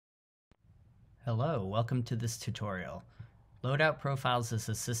Hello, welcome to this tutorial. Loadout profiles is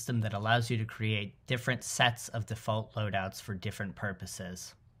a system that allows you to create different sets of default loadouts for different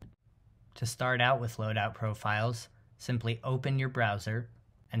purposes. To start out with loadout profiles, simply open your browser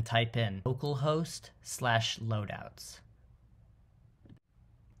and type in localhost/loadouts.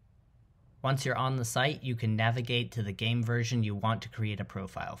 Once you're on the site, you can navigate to the game version you want to create a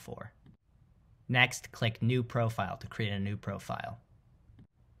profile for. Next, click New Profile to create a new profile.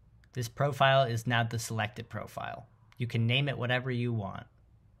 This profile is now the selected profile. You can name it whatever you want.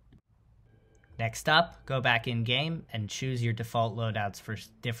 Next up, go back in game and choose your default loadouts for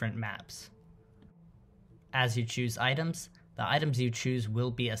different maps. As you choose items, the items you choose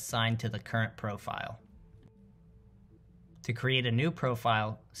will be assigned to the current profile. To create a new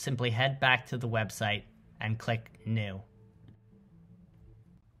profile, simply head back to the website and click New.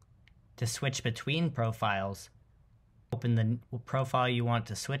 To switch between profiles, open the profile you want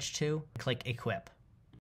to switch to, click Equip.